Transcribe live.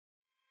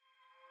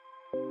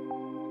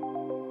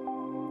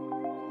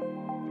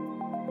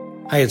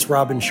Hi, it's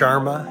Robin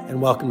Sharma,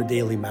 and welcome to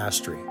Daily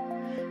Mastery.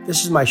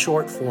 This is my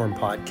short-form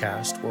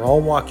podcast where I'll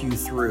walk you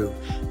through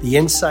the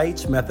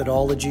insights,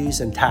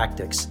 methodologies, and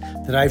tactics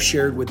that I've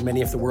shared with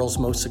many of the world's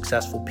most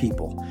successful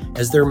people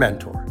as their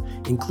mentor,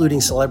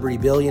 including celebrity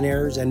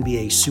billionaires,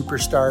 NBA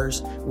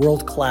superstars,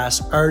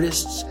 world-class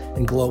artists,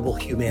 and global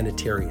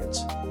humanitarians.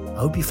 I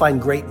hope you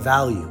find great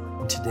value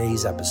in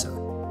today's episode.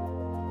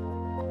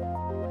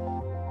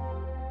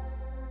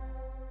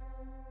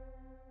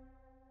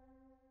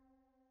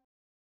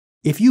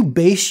 If you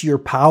base your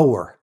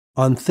power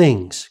on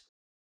things,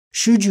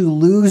 should you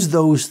lose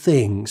those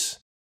things,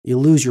 you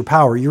lose your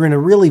power. You're in a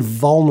really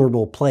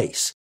vulnerable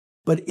place.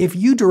 But if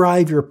you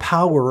derive your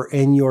power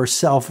and your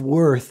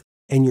self-worth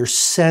and your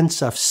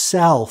sense of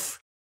self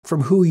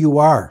from who you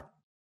are,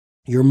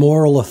 your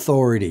moral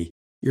authority,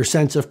 your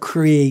sense of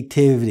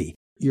creativity,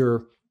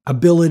 your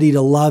ability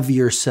to love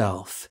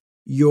yourself,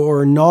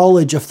 your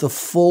knowledge of the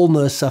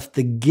fullness of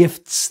the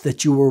gifts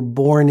that you were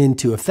born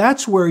into, if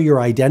that's where your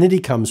identity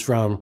comes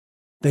from,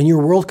 then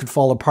your world could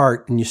fall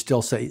apart and you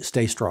still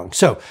stay strong.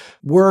 So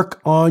work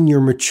on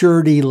your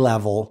maturity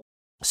level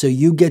so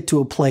you get to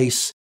a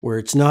place where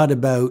it's not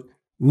about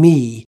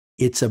me,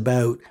 it's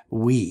about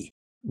we.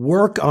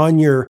 Work on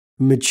your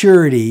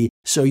maturity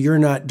so you're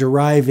not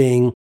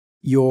deriving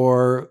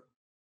your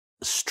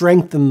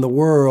strength in the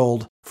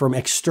world from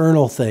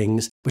external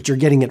things, but you're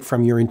getting it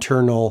from your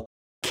internal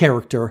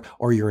character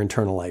or your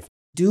internal life.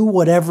 Do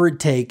whatever it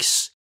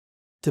takes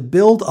to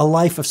build a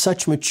life of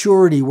such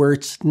maturity where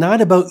it's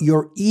not about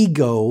your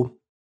ego,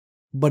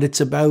 but it's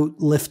about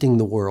lifting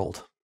the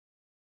world.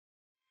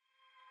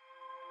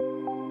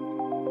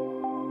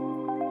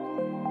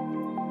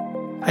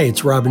 Hi,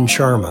 it's Robin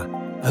Sharma.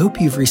 I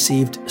hope you've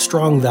received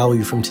strong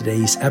value from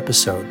today's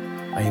episode.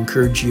 I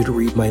encourage you to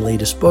read my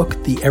latest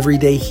book, The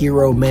Everyday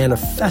Hero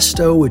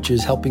Manifesto, which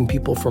is helping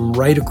people from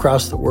right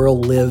across the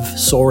world live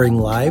soaring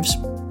lives.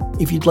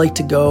 If you'd like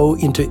to go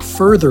into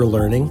further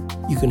learning,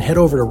 you can head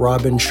over to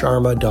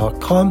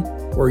robinsharma.com,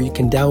 where you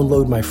can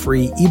download my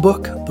free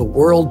ebook, The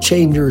World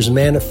Changers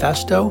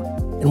Manifesto.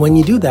 And when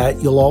you do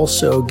that, you'll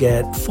also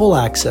get full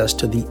access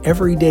to the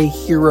Everyday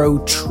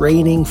Hero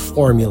Training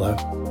Formula,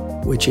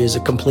 which is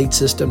a complete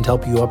system to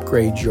help you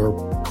upgrade your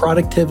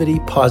productivity,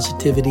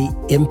 positivity,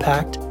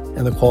 impact,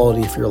 and the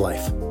quality of your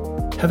life.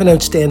 Have an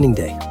outstanding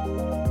day.